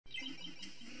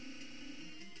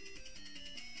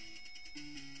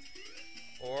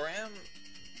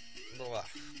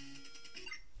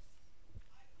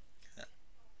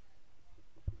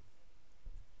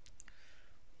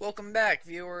Welcome back,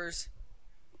 viewers.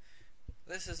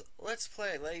 This is Let's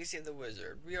Play Legacy of the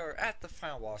Wizard. We are at the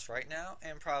final boss right now,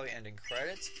 and probably ending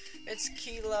credits. It's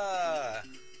Keela,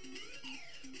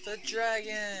 the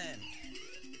dragon.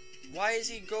 Why is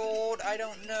he gold? I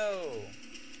don't know.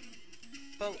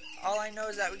 But all I know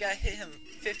is that we gotta hit him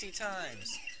 50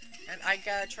 times. And I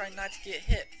gotta try not to get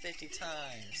hit 50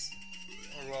 times.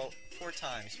 Or, well, 4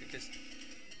 times, because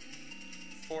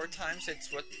 4 times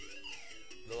it's what...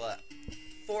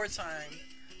 4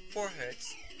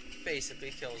 hits basically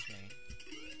kills me.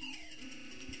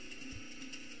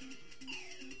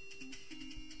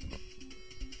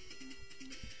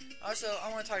 Also,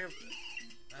 I want to talk.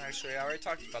 Actually, I already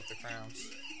talked about the crowns.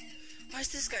 Why is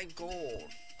this guy gold?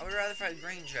 I would rather fight a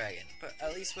green dragon, but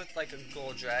at least with like a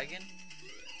gold dragon,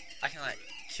 I can like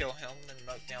kill him and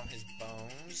melt down his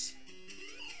bones.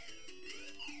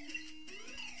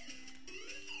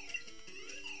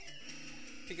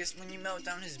 Because when you melt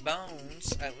down his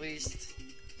bones, at least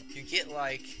you get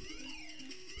like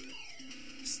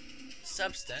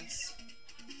substance.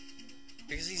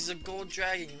 Because he's a gold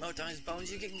dragon, you melt down his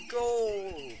bones, you get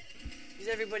gold. Because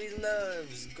everybody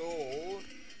loves gold.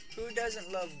 Who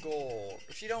doesn't love gold?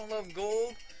 If you don't love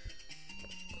gold,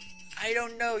 I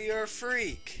don't know, you're a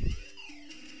freak.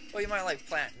 Well, you might like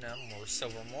platinum or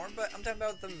silver more, but I'm talking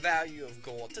about the value of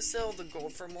gold. To sell the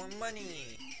gold for more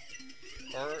money.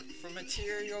 Or for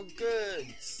material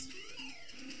goods.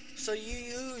 So you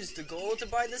use the gold to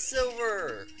buy the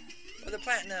silver, or the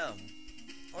platinum,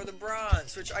 or the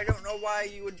bronze, which I don't know why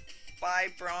you would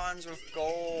buy bronze with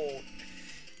gold.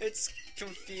 It's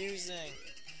confusing.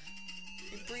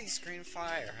 You breathe screen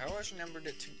fire. I always remembered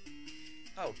it to...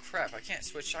 Oh crap, I can't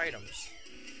switch items.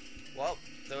 Well,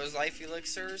 those life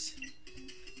elixirs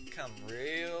come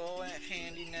real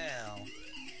handy now.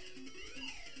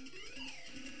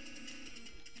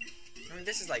 I mean,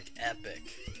 this is like epic.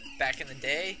 Back in the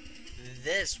day,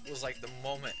 this was like the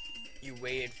moment you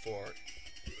waited for.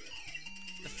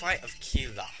 The fight of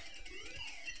Keela.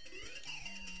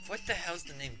 What the hell's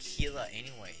the name Keela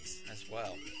anyways, as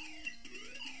well?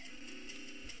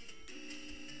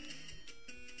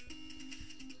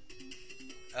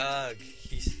 Ugh,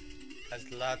 he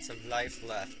has lots of life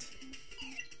left.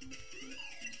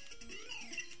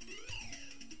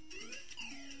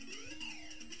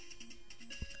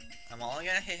 I'm only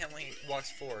gonna hit him when he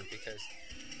walks forward because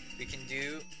we can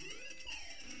do...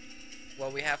 Well,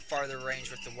 we have farther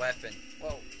range with the weapon.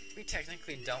 Well, we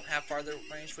technically don't have farther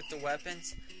range with the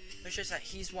weapons. It's just that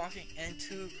he's walking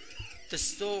into the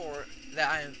store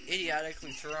that I'm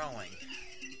idiotically throwing.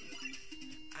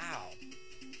 Ow.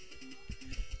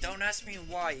 Don't ask me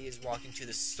why he is walking to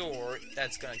the store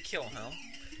that's gonna kill him.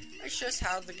 It's just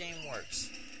how the game works.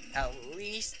 At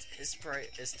least his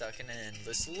sprite is stuck in an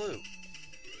endless loop.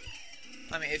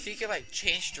 I mean, if he could, like,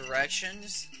 change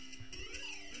directions,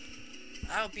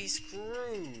 I'll be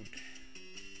screwed.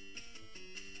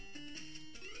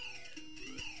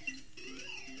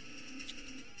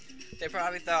 They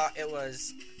probably thought it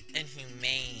was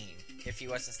inhumane if he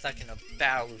wasn't stuck in a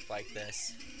battle loop like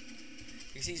this.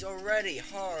 Because he's already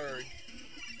hard.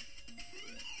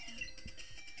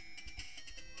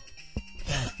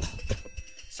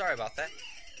 Sorry about that.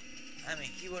 I mean,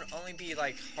 he would only be,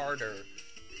 like, harder.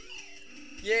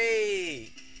 Yay!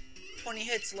 20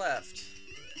 hits left.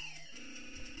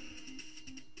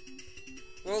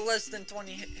 Well, less than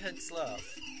 20 hits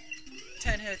left.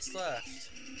 10 hits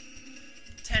left.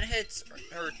 10 hits,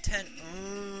 or 10...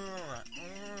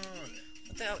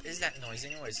 What the hell is that noise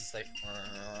anyways? It's like...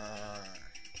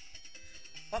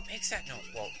 What makes that noise?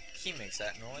 Well, he makes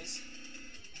that noise.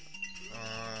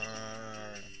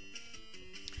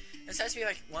 This has to be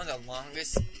like one of the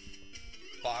longest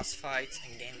boss fights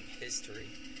in gaming history,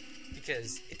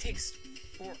 because it takes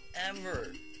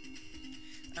forever.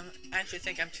 I actually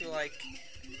think I'm to like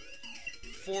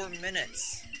 4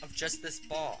 minutes of just this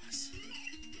boss.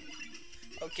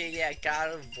 Okay, yeah,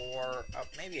 God of War,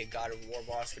 maybe a God of War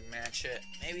boss could match it.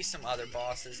 Maybe some other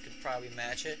bosses could probably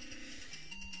match it.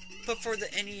 But for the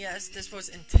NES, this was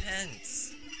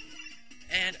intense.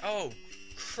 And oh,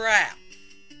 crap.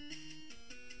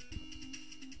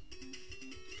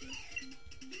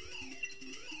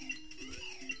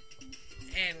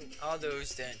 And all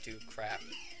those didn't do crap.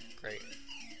 Great.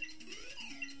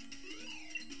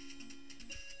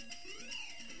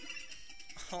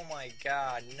 Oh my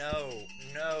god, no,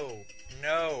 no,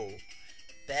 no.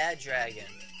 Bad dragon.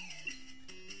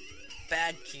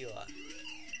 Bad Keela.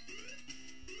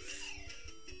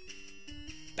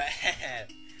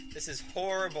 Bad. This is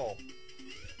horrible.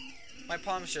 My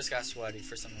palms just got sweaty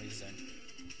for some reason.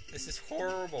 This is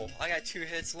horrible. I got 2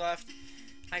 hits left.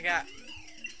 I got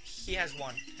he has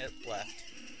one hit left.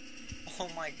 Oh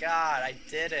my god, I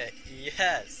did it.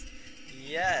 Yes.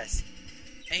 Yes.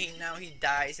 And now he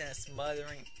dies in a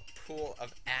smothering pool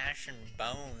of ash and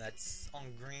bone that's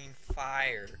on green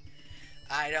fire.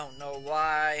 I don't know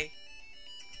why,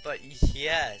 but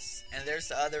yes. And there's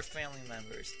the other family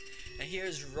members. And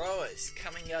here's Roas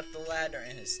coming up the ladder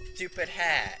in his stupid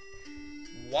hat.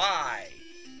 Why?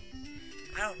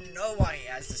 I don't know why he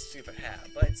has this stupid hat,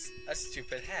 but it's a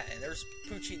stupid hat. And there's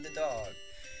Poochie the dog.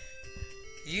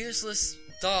 Useless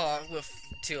dog with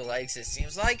 2 legs, it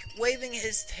seems like, waving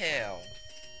his tail.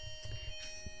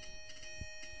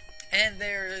 And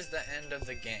there is the end of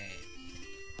the game.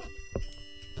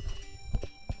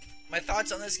 My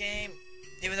thoughts on this game,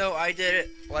 even though I did it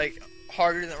like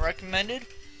harder than recommended,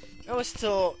 it was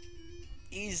still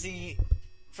easy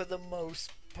for the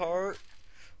most part.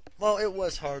 Well, it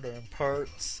was harder in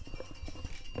parts.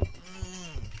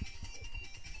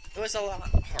 It was a lot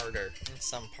harder in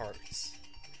some parts.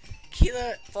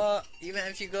 KEELAAAAAAA, even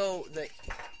if you go the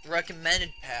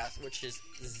recommended path, which is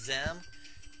Zem,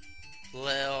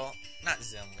 Lil, not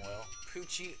Zem, Lil,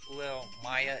 Poochie, Lil,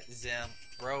 Maya, Zem,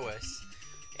 Roas,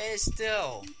 it is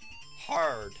still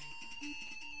hard.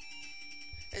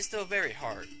 It's still very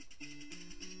hard.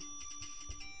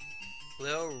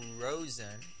 Lil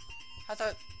Rosen, I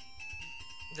thought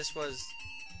this was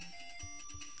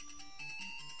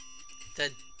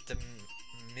the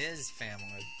Miz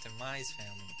family, Demise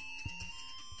family.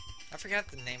 I forgot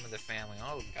the name of the family.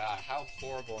 Oh god, how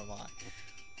horrible am I?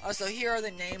 Also, here are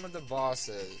the name of the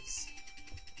bosses.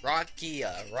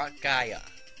 Rockgaia.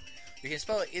 You can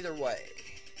spell it either way.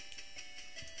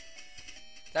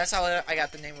 That's how I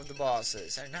got the name of the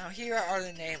bosses. And now here are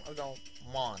the name of the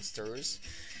monsters,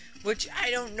 which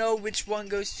I don't know which one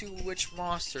goes to which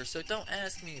monster, so don't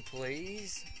ask me,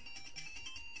 please.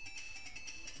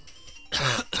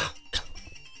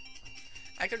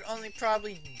 I could only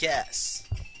probably guess.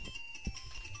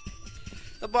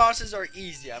 The bosses are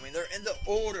easy. I mean, they're in the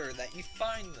order that you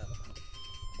find them.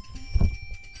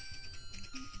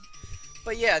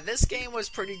 But yeah, this game was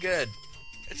pretty good.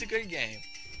 It's a good game.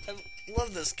 I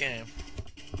love this game.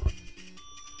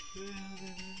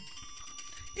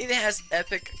 It even has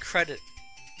epic credit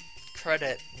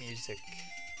music.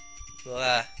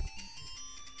 Blah.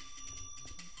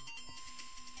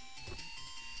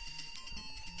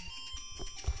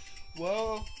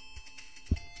 Well,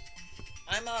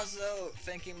 I'm also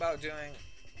thinking about doing,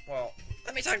 well,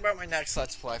 let me talk about my next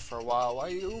Let's Play for a while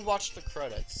you watch the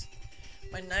credits.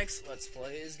 My next Let's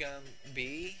Play is gonna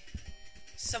be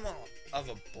somewhat of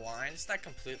a blind. It's not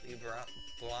completely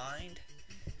blind.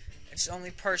 It's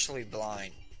only partially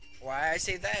blind. Why I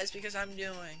say that is because I'm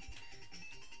doing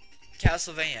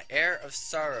Castlevania Heir of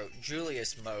Sorrow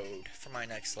Julius mode for my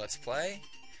next Let's Play.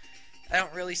 I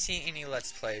don't really see any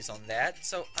Let's Plays on that,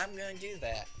 so I'm gonna do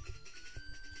that.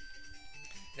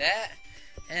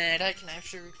 And I can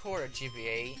actually record a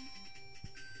GBA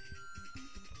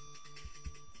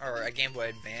or a Game Boy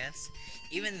Advance,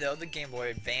 even though the Game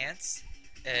Boy Advance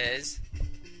is,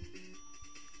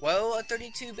 well, a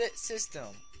 32-bit system.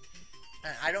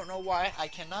 And I don't know why I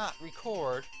cannot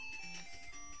record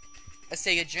a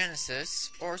Sega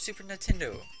Genesis or a Super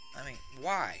Nintendo. I mean,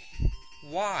 why?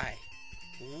 Why?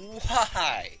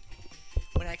 Why?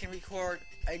 When I can record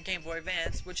a Game Boy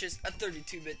Advance, which is a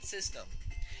 32-bit system.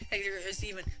 Hey, there is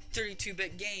even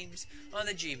 32-bit games on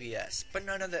the GBS, but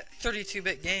none of the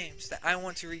 32-bit games that I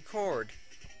want to record.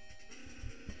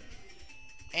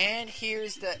 And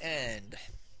here's the end.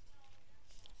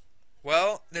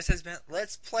 Well, this has been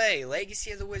Let's Play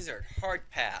Legacy of the Wizard Hard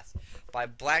Path by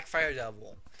Blackfire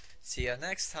Devil. See ya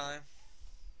next time.